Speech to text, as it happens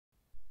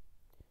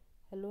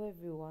Hello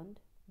everyone,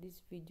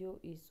 this video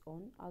is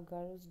on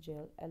Agarose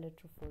gel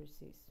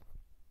electrophoresis.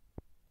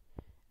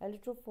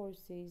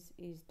 Electrophoresis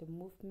is the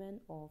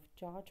movement of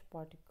charged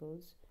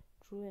particles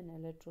through an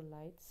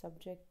electrolyte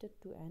subjected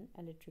to an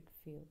electric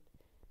field.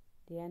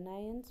 The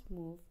anions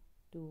move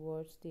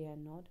towards the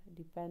anode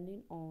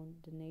depending on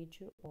the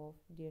nature of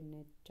their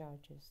net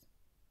charges.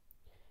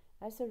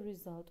 As a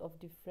result of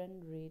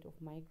different rate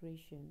of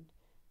migration,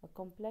 a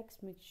complex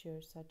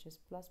mixture such as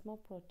plasma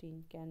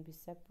protein can be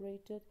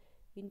separated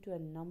into a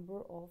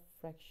number of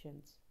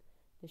fractions.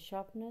 The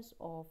sharpness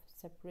of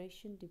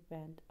separation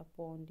depends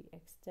upon the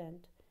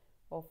extent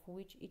of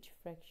which each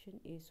fraction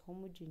is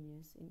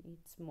homogeneous in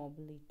its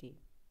mobility.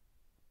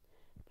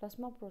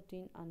 Plasma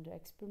protein under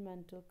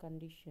experimental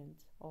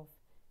conditions of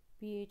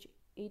pH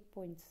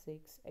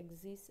 8.6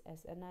 exist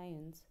as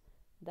anions,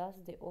 thus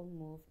they all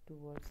move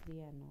towards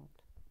the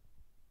anode.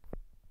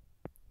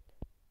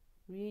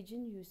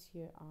 Reagents used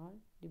here are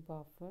the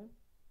buffer,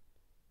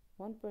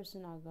 1%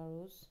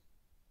 agarose,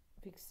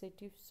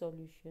 fixative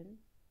solution,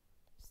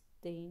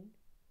 stain,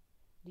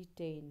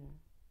 detainer.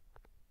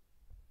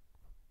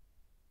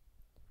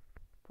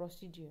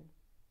 Procedure.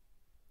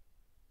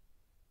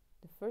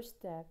 The first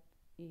step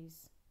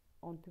is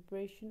on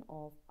preparation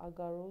of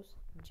agarose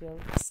gel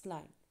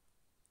slime.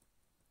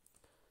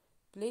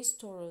 Place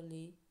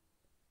thoroughly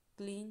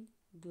clean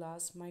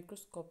glass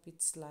microscopic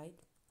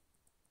slide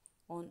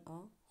on a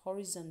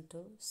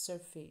horizontal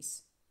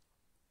surface.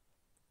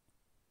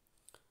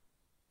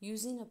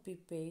 Using a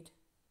pipette,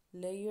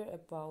 layer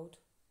about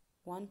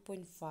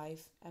 1.5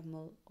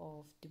 ml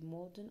of the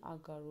molten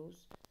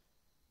agarose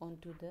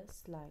onto the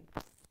slide.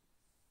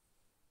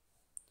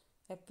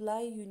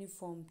 Apply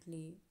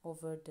uniformly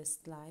over the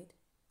slide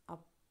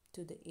up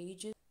to the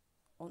edges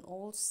on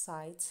all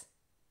sides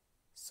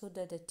so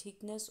that the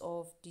thickness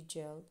of the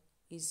gel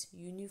is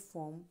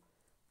uniform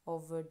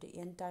over the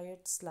entire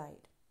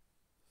slide.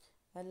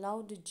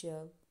 Allow the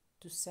gel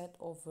to set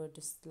over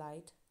the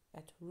slide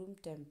at room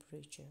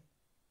temperature.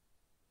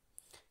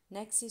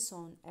 Next is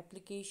on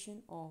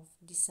application of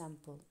the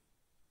sample.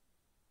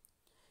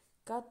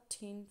 Cut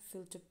thin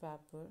filter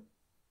paper.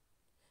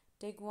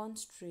 Take one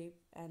strip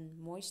and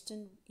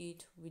moisten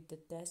it with the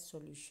test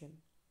solution.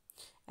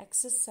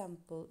 Excess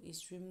sample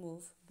is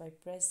removed by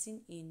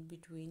pressing in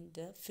between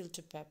the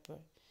filter paper.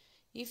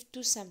 If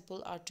two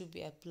samples are to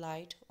be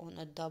applied on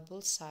a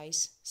double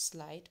size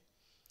slide,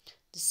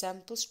 the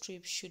sample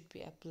strips should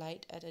be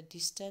applied at a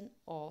distance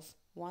of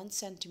 1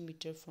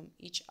 cm from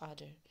each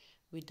other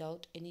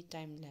without any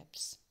time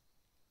lapse.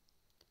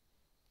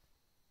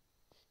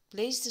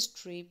 Place the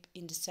strip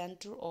in the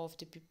center of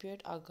the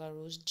prepared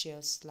agarose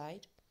gel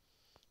slide,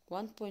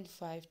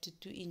 1.5 to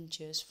 2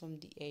 inches from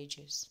the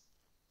edges.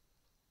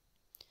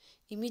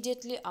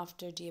 Immediately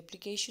after the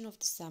application of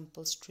the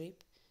sample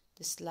strip,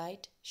 the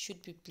slide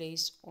should be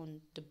placed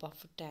on the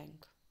buffer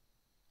tank.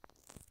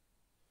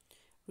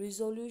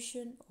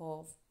 Resolution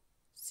of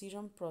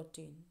serum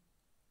protein.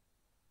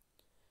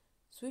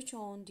 Switch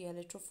on the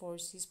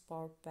electrophoresis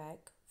power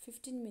pack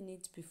 15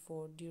 minutes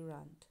before the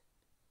run.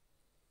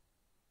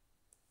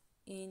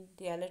 In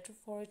the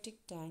electrophoretic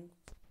tank,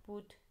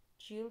 put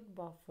chilled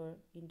buffer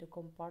in the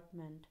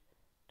compartment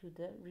to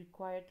the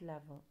required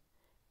level.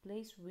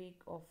 Place wick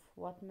of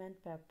Whatman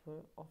paper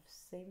of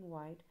same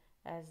width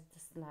as the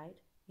slide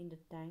in the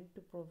tank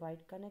to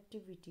provide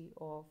connectivity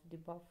of the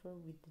buffer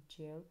with the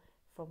gel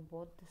from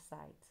both the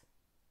sides.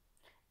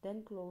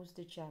 Then close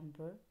the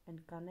chamber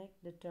and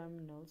connect the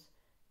terminals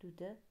to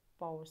the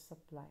power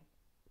supply.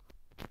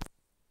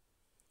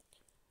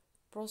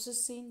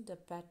 Processing the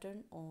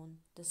pattern on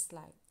the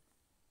slide.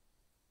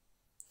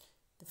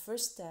 The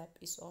first step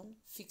is on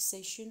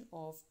fixation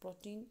of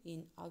protein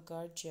in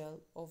agar gel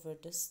over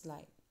the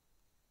slide.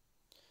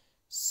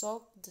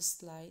 Soak the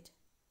slide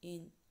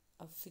in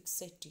a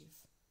fixative.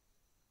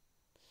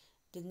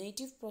 The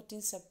native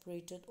protein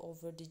separated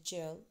over the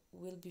gel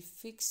will be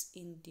fixed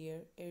in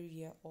their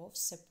area of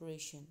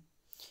separation.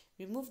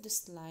 Remove the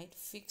slide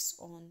fixed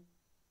on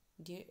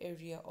their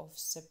area of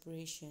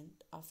separation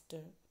after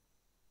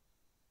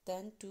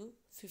 10 to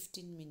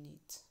 15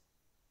 minutes.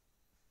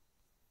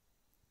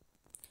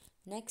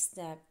 Next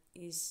step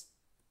is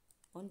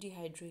on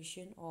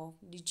dehydration of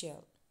the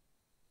gel.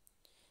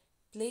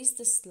 Place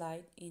the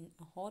slide in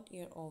a hot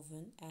air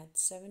oven at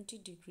 70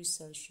 degrees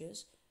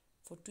Celsius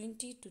for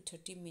 20 to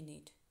 30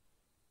 minutes.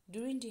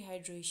 During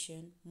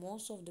dehydration,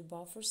 most of the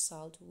buffer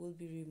salt will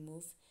be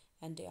removed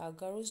and the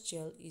agarose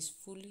gel is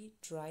fully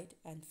dried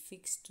and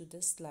fixed to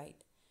the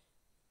slide.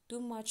 Too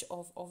much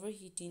of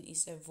overheating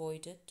is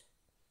avoided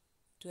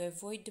to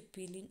avoid the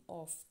peeling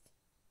off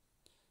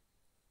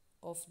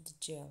of the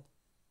gel.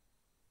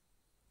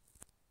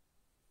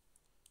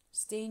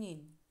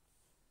 Staining.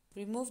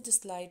 Remove the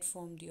slide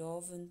from the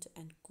oven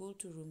and cool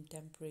to room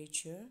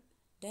temperature.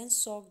 Then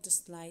soak the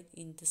slide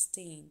in the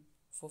stain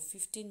for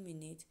 15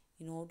 minutes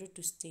in order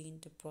to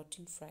stain the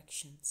protein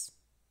fractions.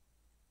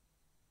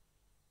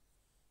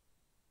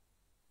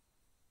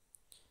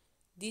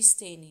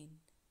 Destaining.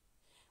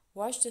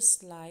 Wash the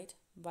slide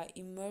by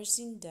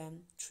immersing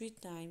them 3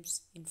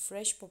 times in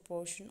fresh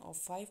proportion of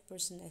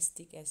 5%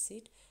 acetic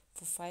acid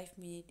for 5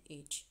 minutes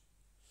each.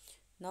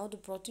 Now the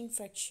protein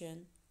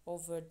fraction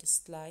over the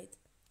slide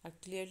are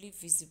clearly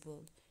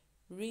visible.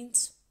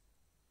 Rinse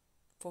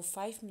for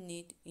 5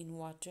 minutes in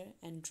water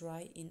and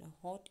dry in a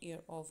hot air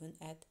oven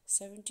at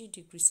 70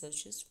 degrees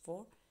Celsius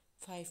for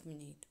 5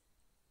 minutes.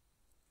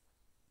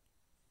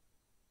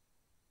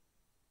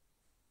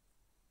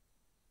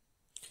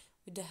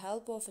 With the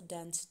help of a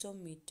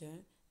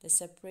densitometer, the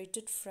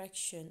separated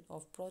fraction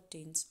of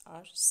proteins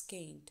are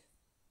scanned.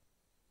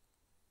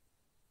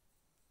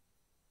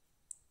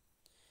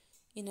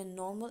 In a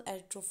normal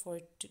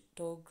electrophoretic,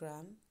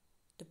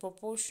 the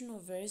proportion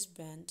of various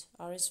bands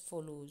are as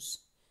follows: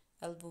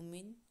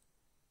 albumin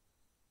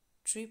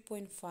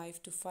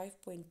 3.5 to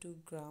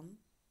 5.2 gram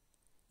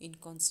in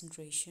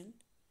concentration,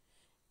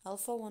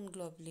 alpha-1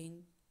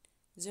 globulin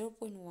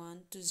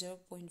 0.1 to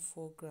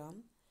 0.4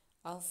 gram,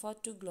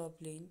 alpha-2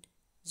 globulin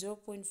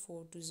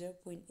 0.4 to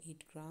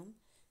 0.8 gram,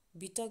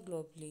 beta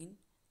globulin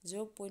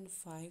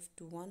 0.5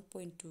 to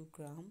 1.2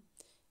 gram,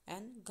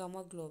 and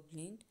gamma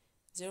globulin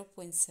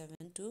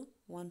 0.7 to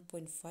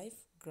 1.5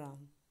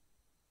 gram.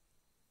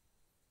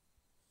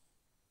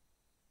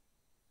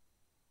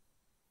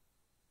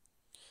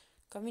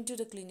 Coming to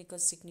the clinical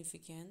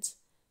significance,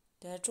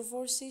 the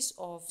electrophoresis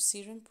of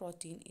serum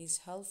protein is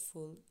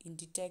helpful in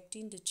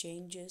detecting the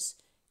changes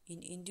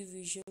in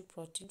individual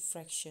protein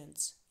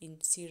fractions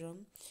in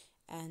serum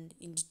and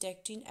in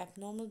detecting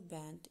abnormal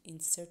band in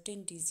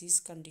certain disease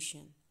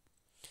conditions.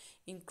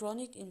 In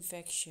chronic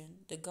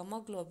infection, the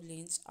gamma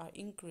globulins are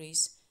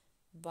increased,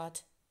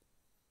 but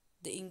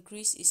the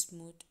increase is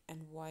smooth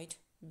and wide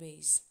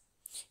base.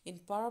 In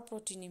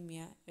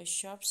paraproteinemia, a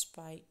sharp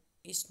spike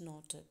is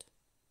noted.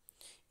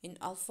 In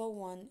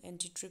alpha-1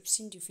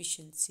 antitrypsin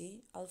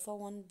deficiency,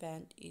 alpha-1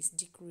 band is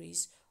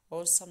decreased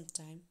or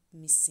sometimes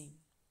missing.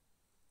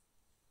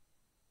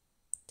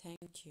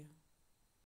 Thank you.